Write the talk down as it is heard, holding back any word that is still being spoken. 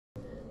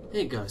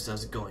Hey guys,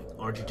 how's it going?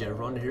 RGJ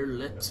Ron here.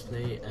 Let's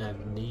play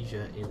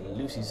Amnesia in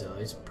Lucy's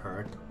Eyes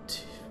Part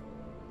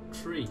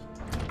 3.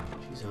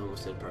 She's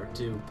almost said Part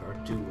 2.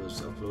 Part 2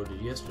 was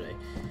uploaded yesterday.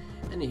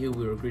 Anywho,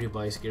 we were greeted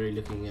by a scary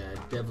looking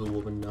devil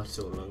woman not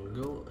so long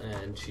ago,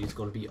 and she's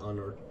going to be on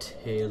our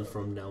tail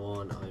from now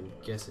on, I'm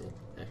guessing.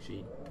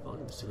 Actually, the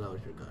volume is too loud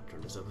here. Gotta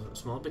turn this up a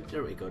small bit.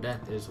 There we go,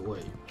 that is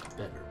way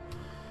better.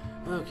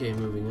 Okay,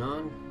 moving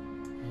on.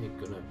 We're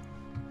gonna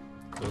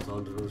close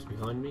all the doors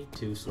behind me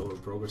to slow her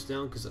progress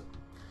down, because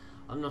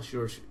I'm not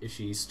sure if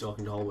she's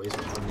stalking the hallways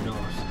or not.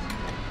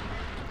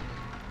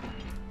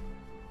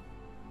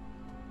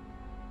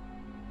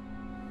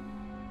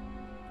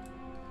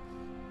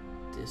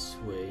 This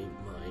way,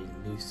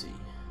 my Lucy.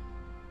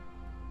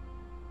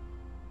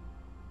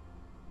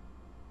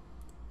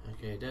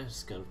 Okay,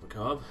 that's kind of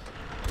macabre.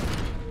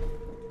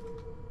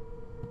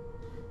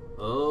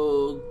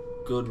 Oh,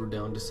 good, we're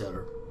down the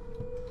cellar.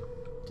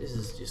 This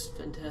is just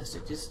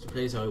fantastic. This is the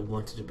place I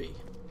wanted to be.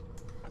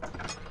 Okay,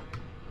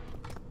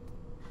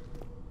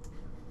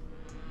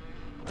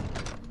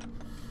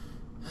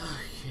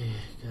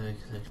 gotta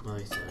collect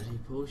my sanity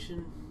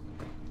potion.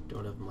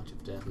 Don't have much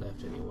of that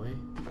left anyway.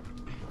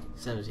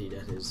 Sanity,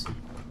 that is.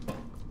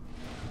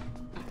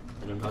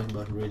 And I'm talking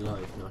about in real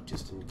life, not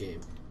just in the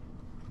game.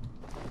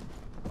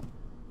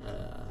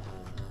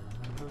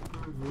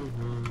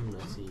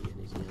 Let's see,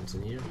 anything else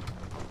in here?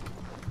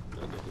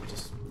 I can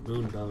just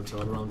moon bounce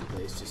all around the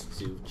place just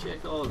to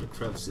check all the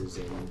crevices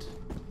and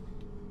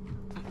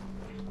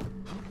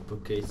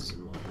bookcases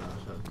and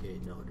whatnot. Okay,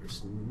 no,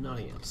 there's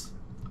nothing else.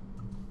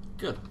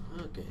 Good,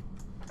 okay.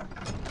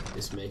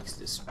 This makes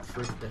this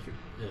trip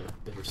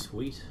better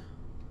sweet.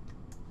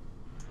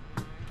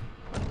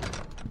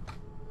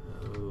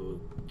 Okie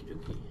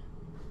dokie.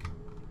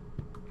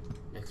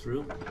 Next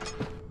room.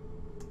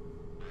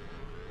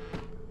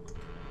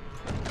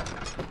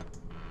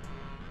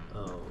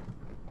 Oh.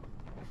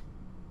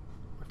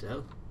 What the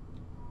hell?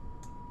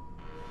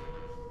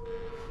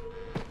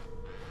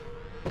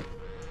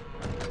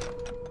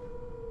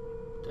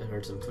 I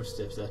heard some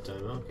footsteps that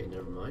time. Okay,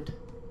 never mind.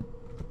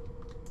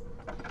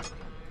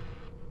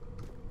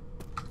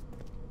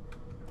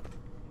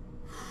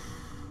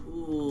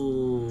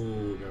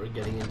 Ooh, now we're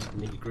getting into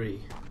the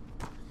nitty-gritty.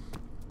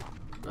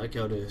 I like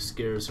how the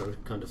scares are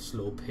kind of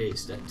slow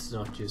paced. That's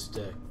not just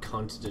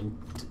constant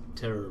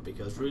terror,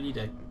 because really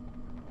that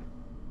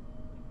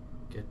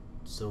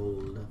gets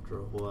old after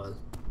a while.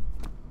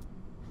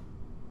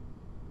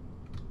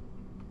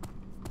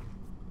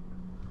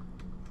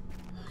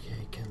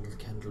 Okay,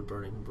 candle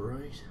burning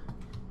bright.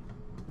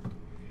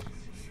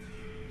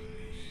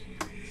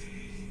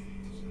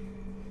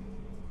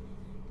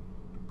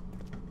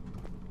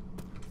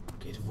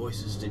 Okay, the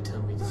voices did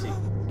tell me to see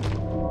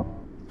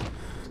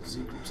the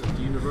secrets of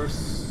the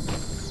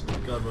universe. Oh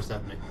my god, what's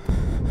happening?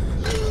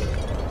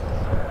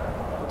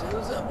 What the hell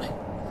is happening?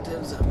 What the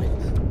hell is happening?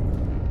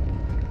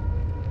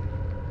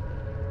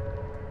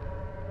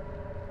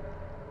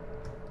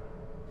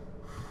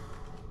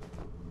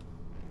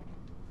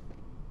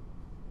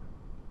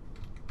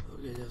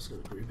 Okay, that's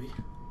kind of creepy.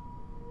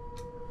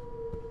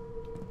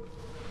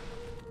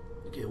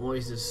 Okay, why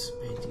is this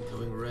painting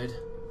glowing red?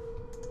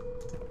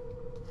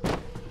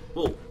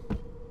 Whoa!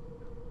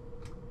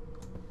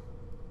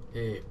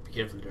 Hey, be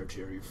careful there,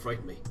 Jerry. You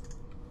frighten me.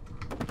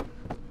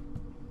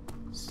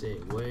 Stay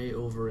way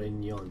over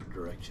in yonder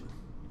direction.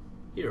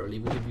 Here, I'll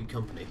even give you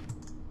company.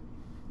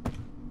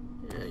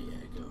 There you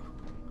go.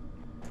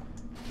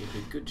 Keep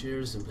it good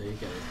cheers and play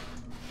together.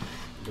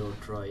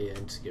 Don't try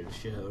and scare the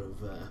shit out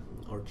of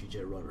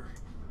RGJ Runner.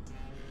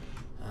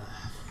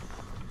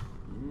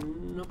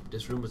 Nope,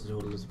 this room was a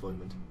total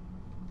disappointment.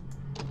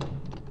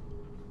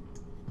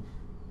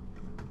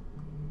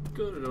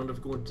 Good, I don't have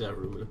to go into that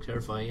room. It looked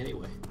terrifying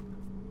anyway.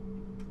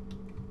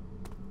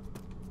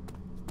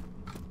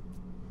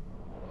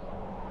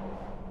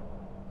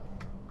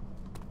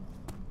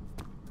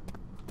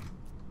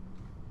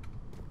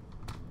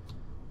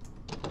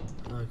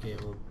 Okay,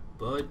 I won't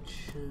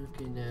budge.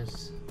 Okay,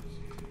 that's...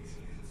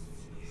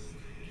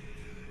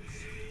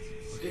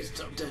 Okay,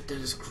 stop that. That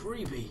is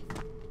creepy.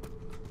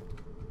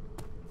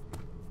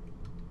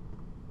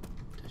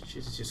 That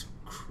shit is just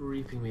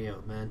creeping me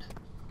out, man.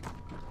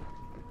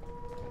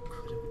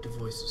 Quit it with the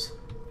voices.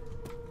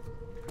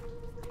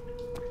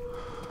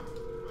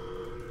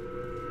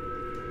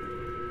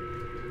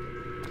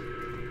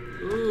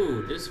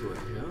 Ooh, this way.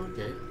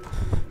 Okay.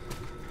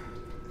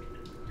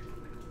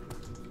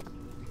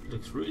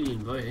 Looks really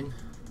inviting,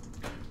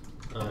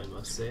 I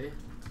must say.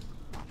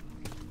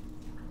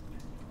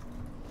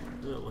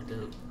 Oh, what the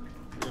hell?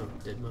 No,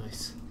 dead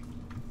mice.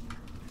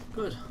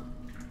 Good.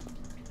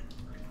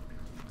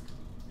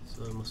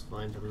 So I must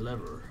find a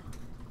lever.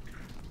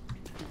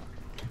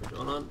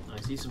 Hold on, I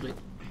see something.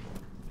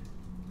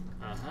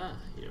 Aha,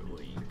 here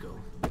where you go.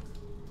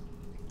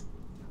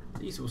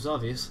 At least it was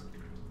obvious.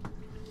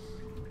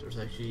 There's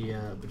actually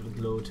a bit of a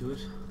glow to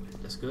it.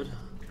 That's good.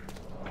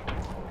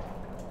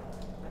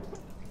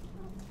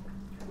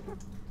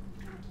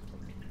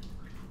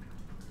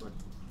 What?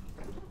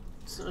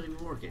 It's not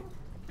even working.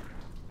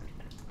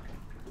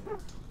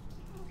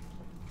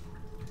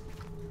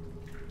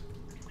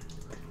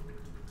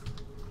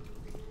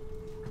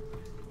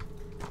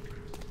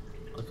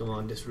 Oh, come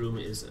on, this room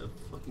is a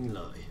fucking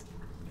lie.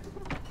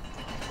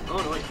 Oh,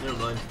 no, wait, never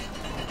mind.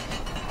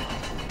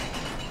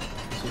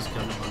 This is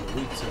kind of on the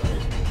weak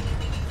side.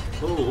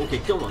 Oh, okay,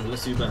 come on,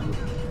 let's do battle.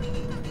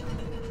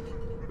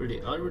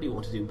 Really, I really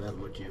want to do battle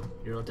with you.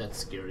 You're not that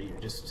scary, you're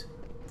just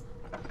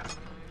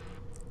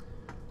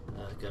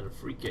kind of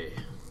freaky.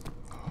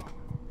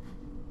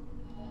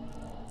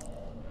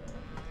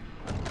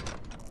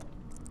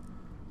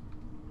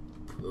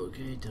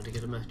 Okay, time to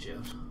get a match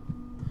out.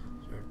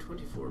 There are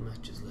 24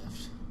 matches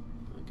left.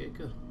 Okay,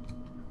 good.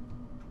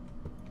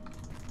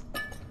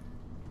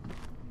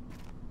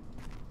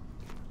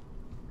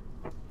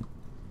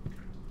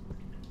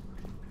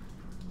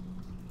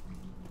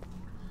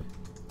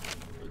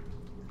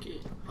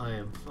 Okay, I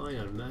am fine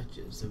on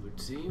matches, it would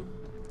seem.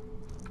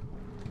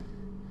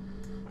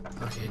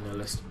 Okay, now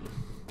let's...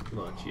 Come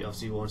on, she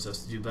obviously wants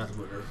us to do battle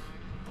with her.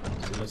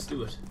 So let's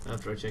do it,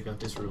 after I check out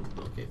this room.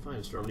 Okay, fine,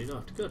 it's firmly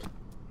locked. Good.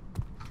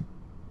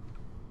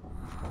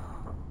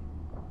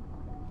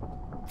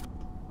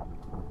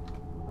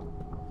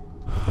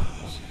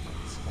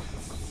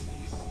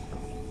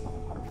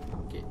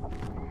 Okay.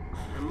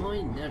 Am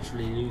I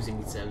naturally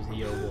losing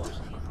sanity or what?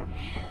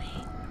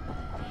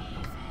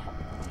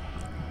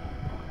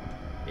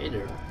 Hey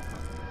there.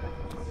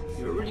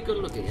 You're really good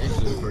looking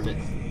actually for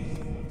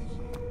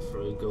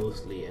a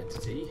ghostly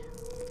entity.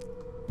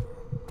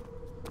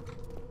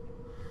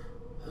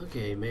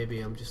 Okay,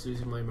 maybe I'm just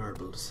losing my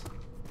marbles.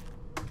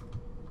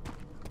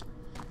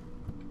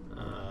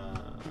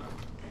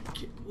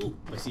 Okay. Ooh,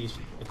 I see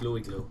a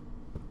glowy glow.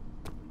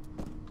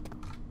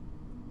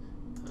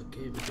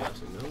 Okay, we got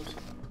a note.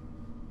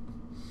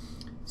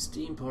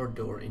 Steam powered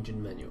door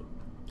engine manual.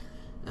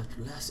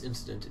 After last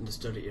incident in the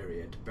study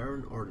area, the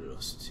Baron ordered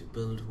us to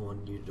build one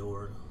of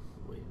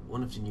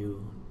the new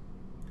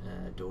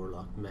door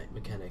lock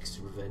mechanics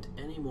to prevent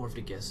any more of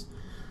the guests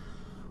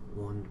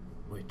wandering.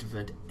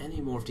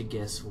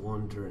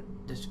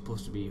 That's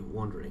supposed to be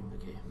wandering,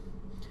 okay.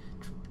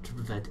 To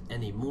prevent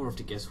any more of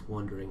the guests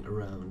wandering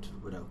around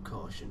without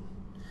caution.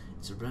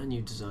 It's a brand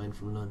new design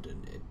from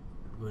London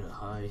with a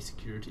high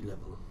security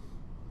level.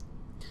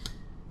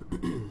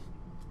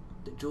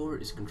 The door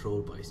is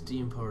controlled by a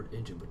steam-powered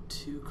engine with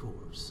 2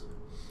 cores.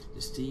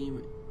 The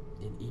steam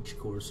in each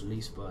core is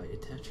released by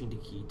attaching the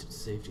key to the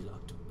safety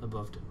lock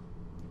above them.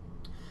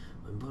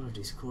 When both of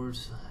these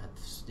cores have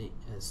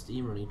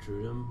steam running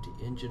through them,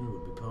 the engine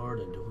will be powered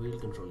and the wheel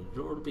controlling the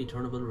door will be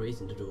turnable,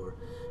 raising the door.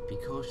 Be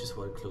cautious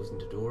while closing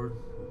the door,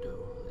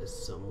 though, as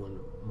someone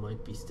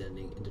might be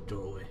standing in the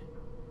doorway.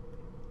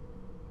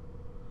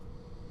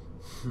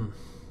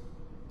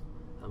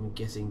 I'm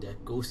guessing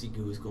that Ghosty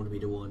Goo is going to be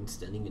the one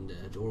standing in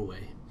the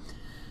doorway.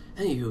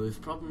 Anywho,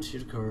 if problems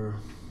should occur,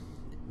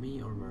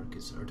 me or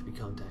Marcus are to be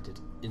contacted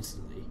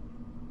instantly.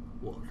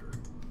 Walter.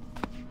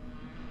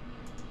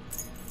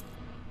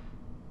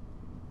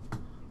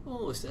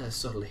 Oh, is that a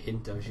subtle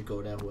hint I should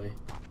go that way?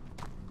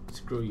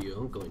 Screw you,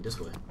 I'm going this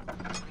way.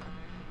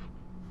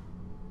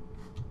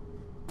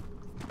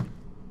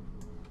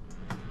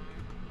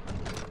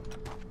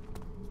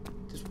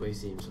 This way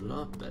seems a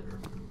lot better.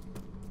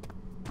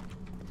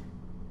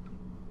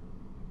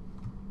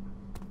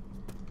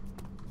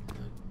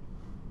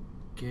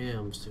 Okay,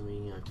 I'm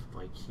assuming I put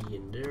my key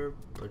in there,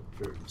 but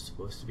there's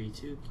supposed to be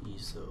 2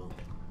 keys, so...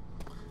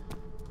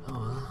 Oh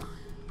well.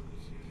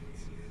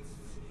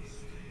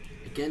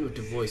 Again with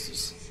the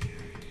voices.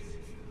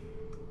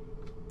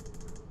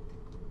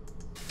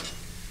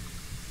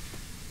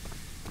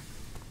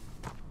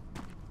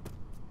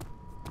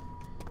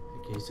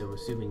 Okay, so I'm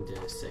assuming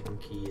the second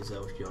key is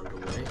out yonder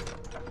way.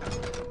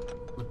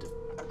 What the...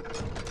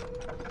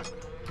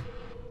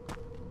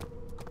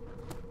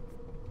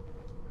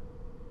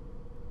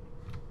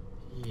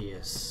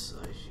 Yes,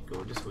 I should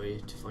go this way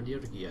to find the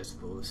other key, I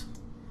suppose.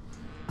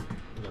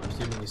 And I'm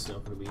assuming it's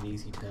not going to be an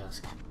easy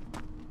task.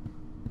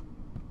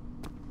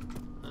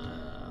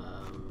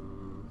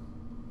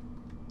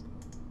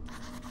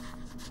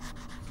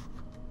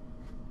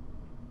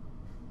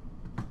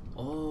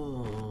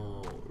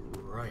 Oh,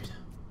 right.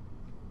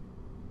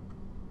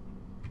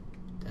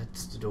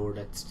 That's the door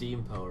that's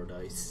steam powered,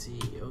 I see.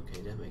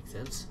 Okay, that makes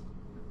sense.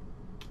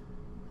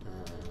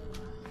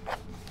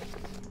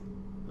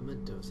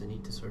 Mementos, I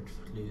need to search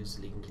for clues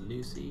leading to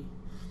Lucy.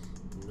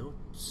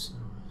 Notes.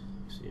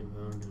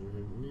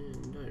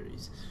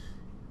 Diaries.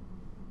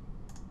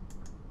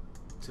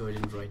 So I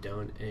didn't write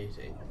down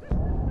anything.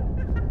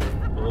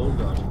 Oh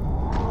god.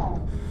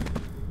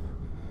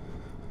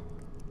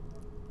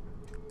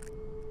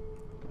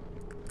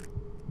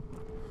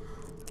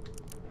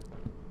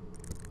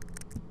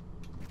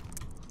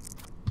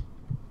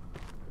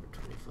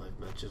 25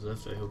 matches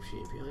left. I hope she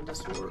ain't behind this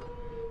door.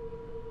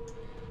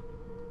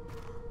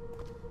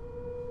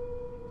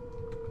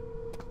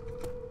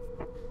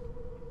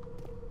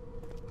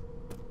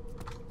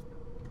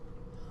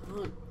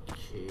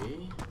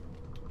 Okay.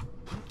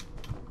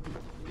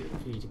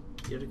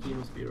 The other key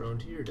must be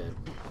around here then.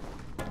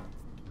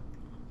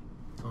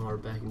 Oh, or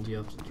back in the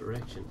opposite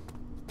direction.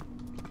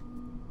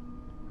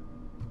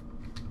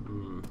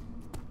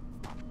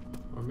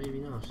 Or maybe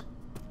not.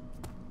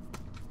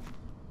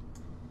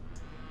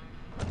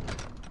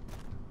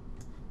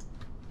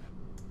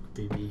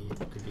 Could be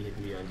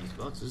hidden behind these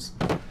boxes.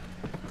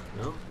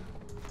 No?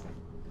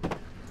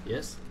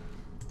 Yes?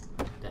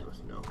 Damn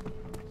it, no.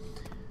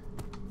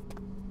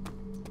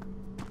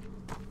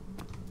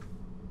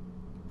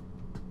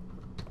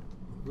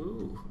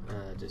 Ooh,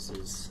 this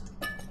is...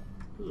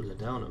 Ooh,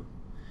 Ladanum.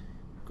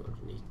 Going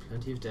to need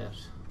plenty of that.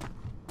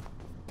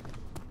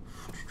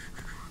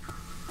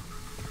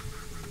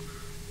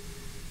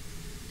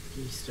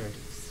 He started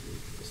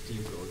the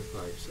steam flow in the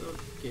pipes.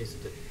 Okay, so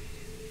that...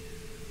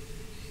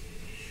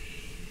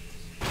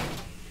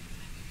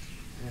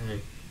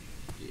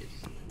 It's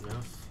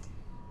enough.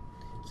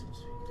 Let's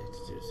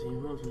do the steam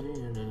flow.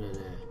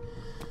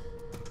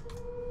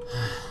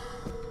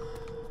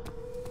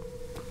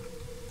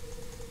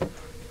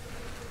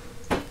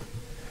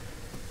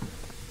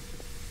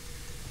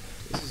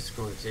 This is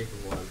going to take a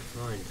while to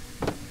find.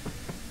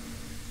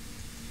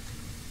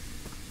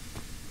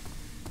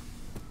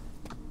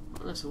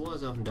 Unless it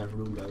was off in that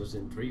room that I was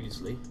in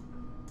previously.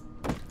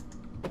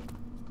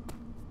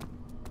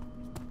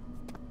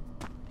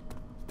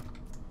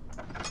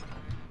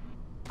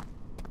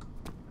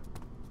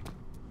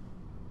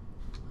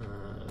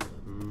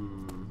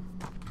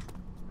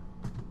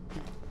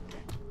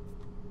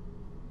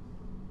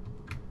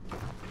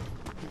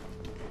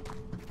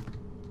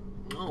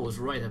 Oh, it was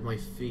right at my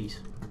feet.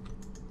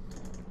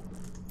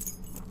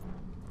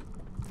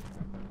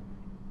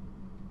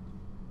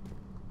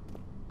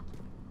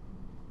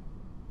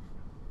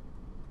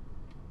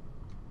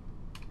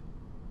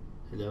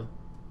 Hello?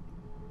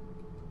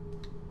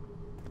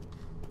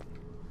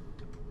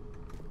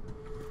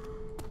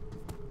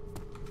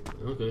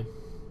 Okay.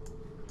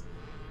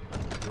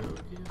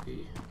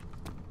 Okay.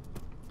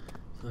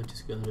 So I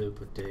just gotta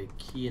put the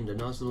key in the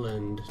nozzle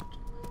and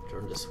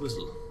turn the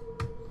swizzle.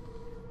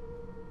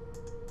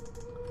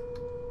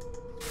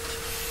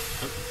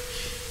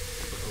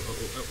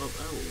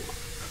 Ow.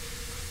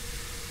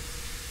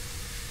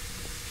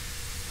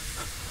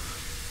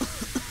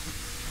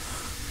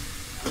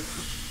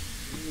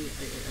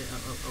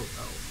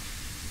 Oh.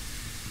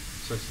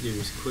 So I have to do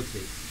this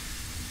quickly.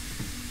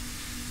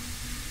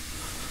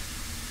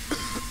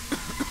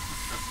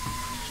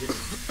 Shit.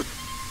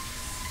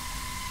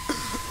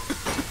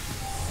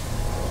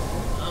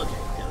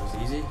 Okay, that was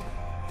easy.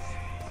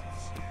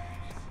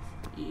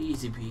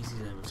 Easy peasy,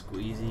 lemon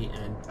squeezy,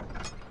 and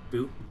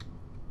boo.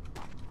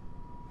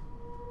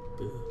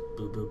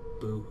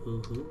 Boo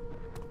hoo hoo.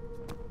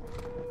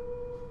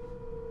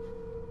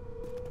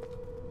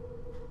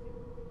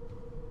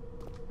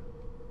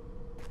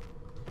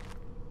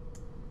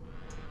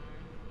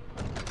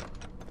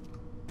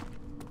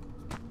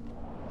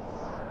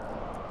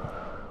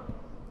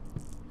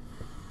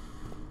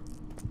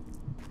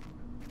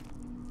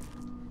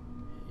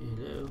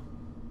 Hello.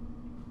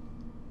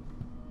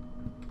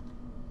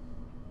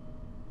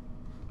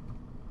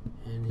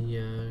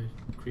 Any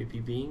creepy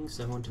beings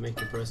that want to make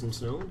their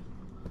presence known?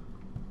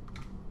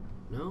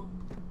 No?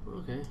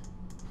 Okay.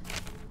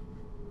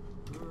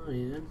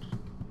 Alrighty then.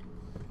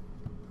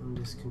 I'll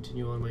just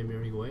continue on my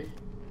merry way.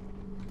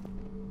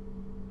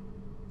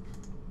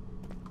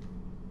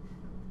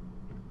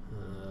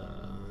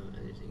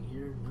 Anything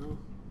here? No?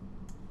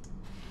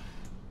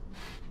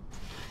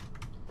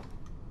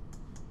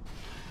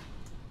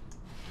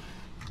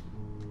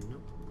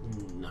 Nope.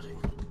 Nothing.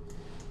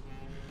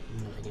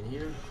 Nothing in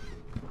here.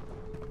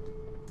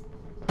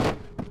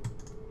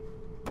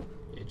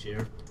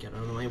 Jared, get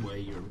out of my way,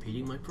 you're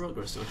impeding my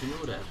progress, don't you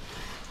know that?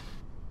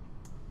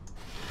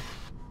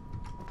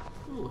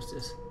 Oh, what's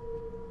this?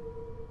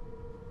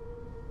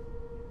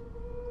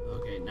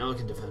 Okay, now I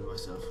can defend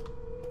myself.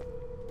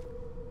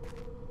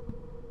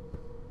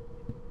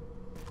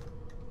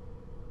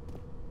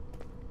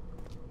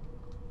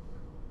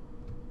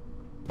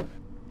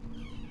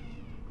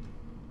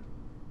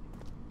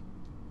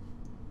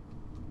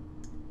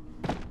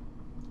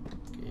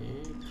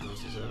 Okay,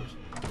 close this out.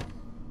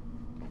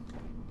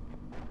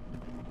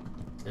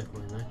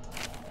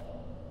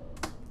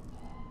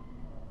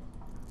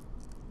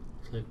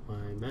 Click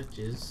my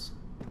matches.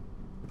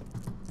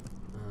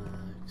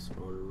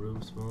 Explore the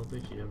room small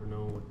bit. You never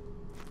know what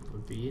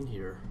would be in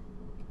here.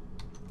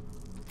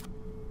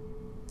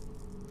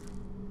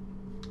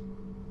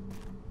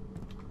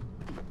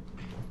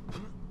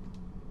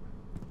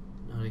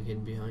 Nothing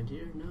hidden behind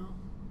here, no.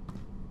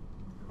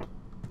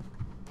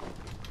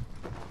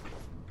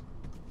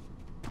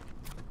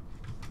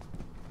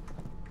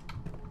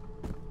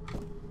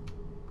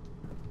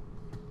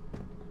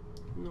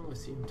 No, I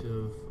seem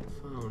to have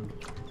found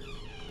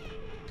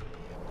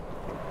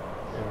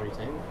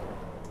everything.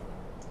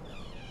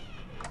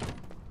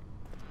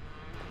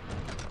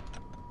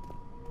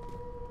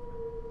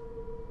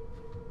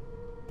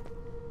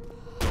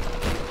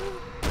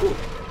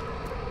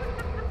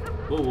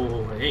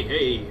 Whoa,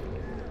 hey!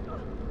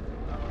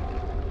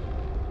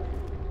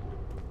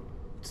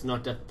 It's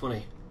not that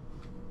funny.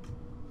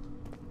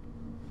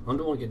 I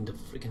don't want to get into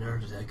freaking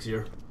heart attacks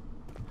here.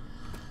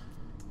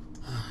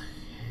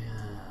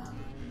 Yeah,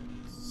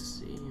 let's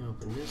see,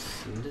 open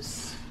this and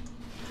this.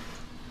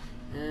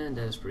 And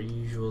as per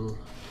usual,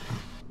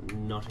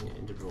 nothing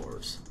in the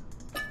drawers.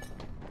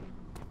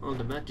 All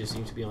the matches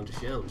seem to be on the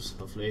shelves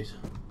of late.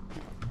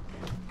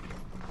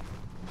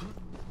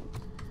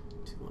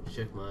 Do you want to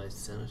check my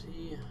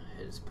sanity?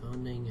 Head is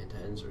pounding and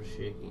hands are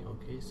shaking.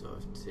 Okay, so I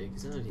have to take a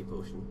sanity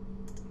potion.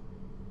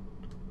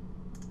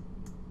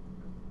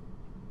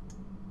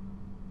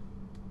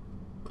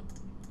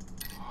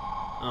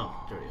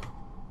 Oh, there we go.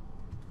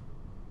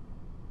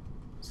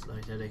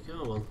 Slight headache.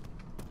 Oh well.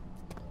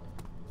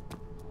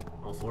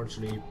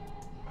 Unfortunately,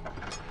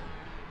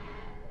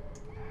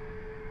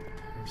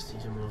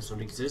 paracetamol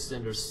don't exist,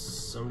 and there's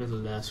some little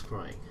lass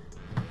crying.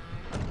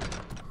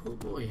 Oh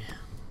boy.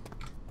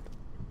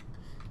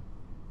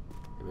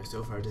 Anyway,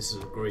 so far this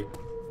is a great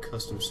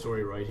custom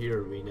story right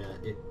here. I mean,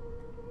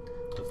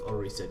 I've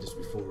already said this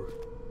before.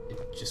 It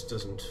just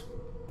doesn't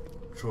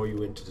throw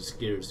you into the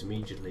scares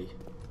immediately.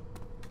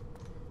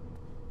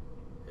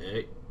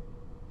 Hey.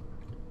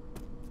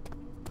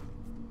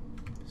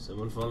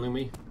 Someone following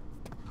me?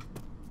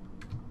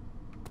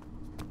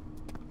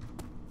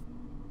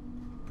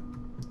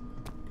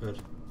 Good.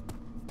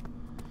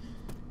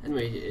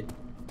 Anyway,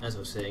 as I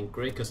was saying,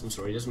 great custom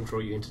story. It doesn't throw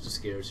you into the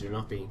scares. You're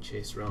not being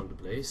chased around the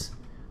place,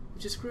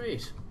 which is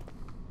great.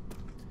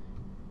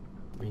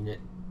 I mean,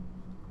 it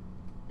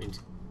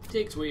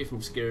takes away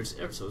from scares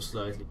ever so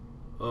slightly.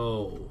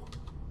 Oh.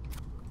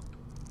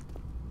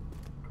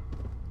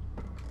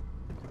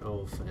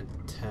 Oh,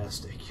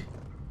 fantastic.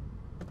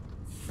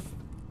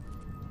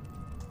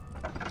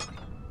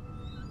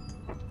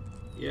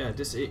 Yeah,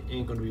 this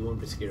ain't gonna be one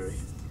bit scary.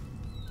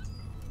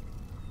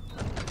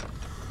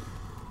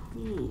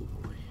 Ooh.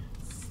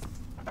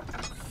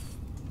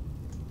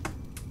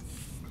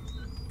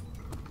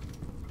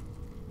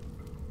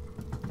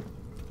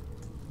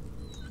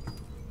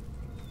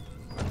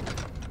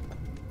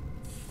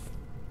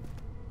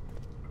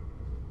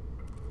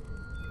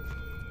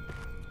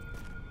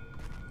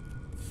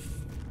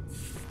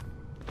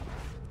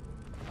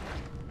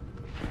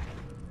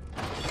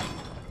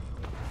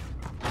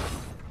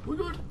 We're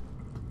good.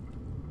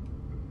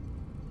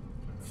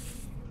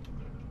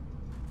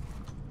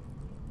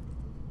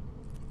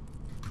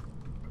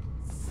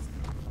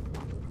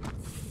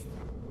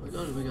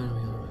 We got it.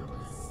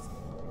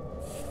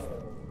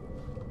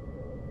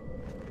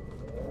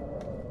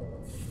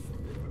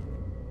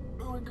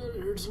 Oh my god, I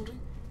heard something.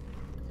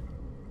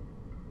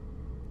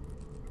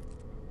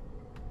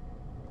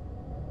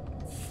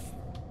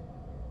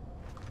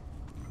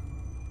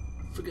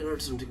 Freaking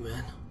heard something,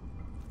 man.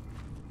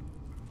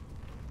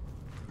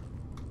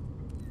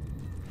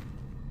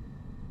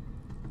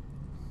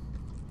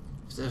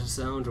 Was that a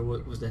sound, or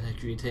what was that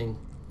actually a thing?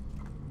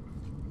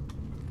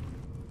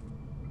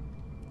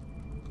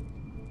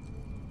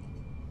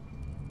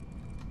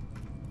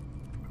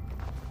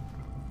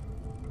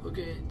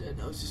 Okay,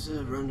 that was just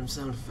a random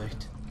sound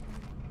effect.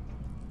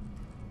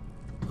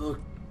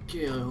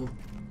 Okay, I hope...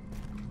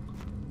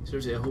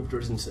 Seriously, I hope there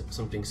isn't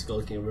something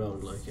skulking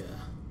around like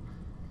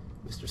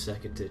Mr.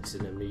 Second-Tits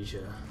in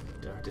Amnesia,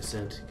 Dark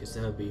Descent, because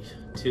that would be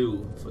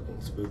too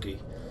fucking spooky.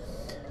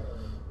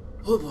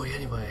 Oh boy,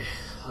 anyway,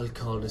 I'll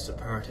call this a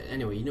part.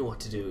 Anyway, you know what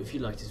to do. If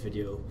you like this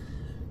video,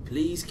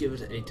 please give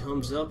it a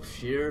thumbs up,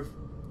 share,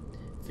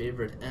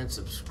 favorite, and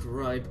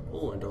subscribe.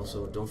 Oh, and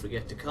also don't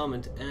forget to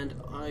comment, and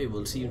I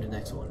will see you in the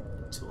next one.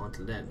 So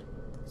until then,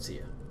 see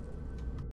ya.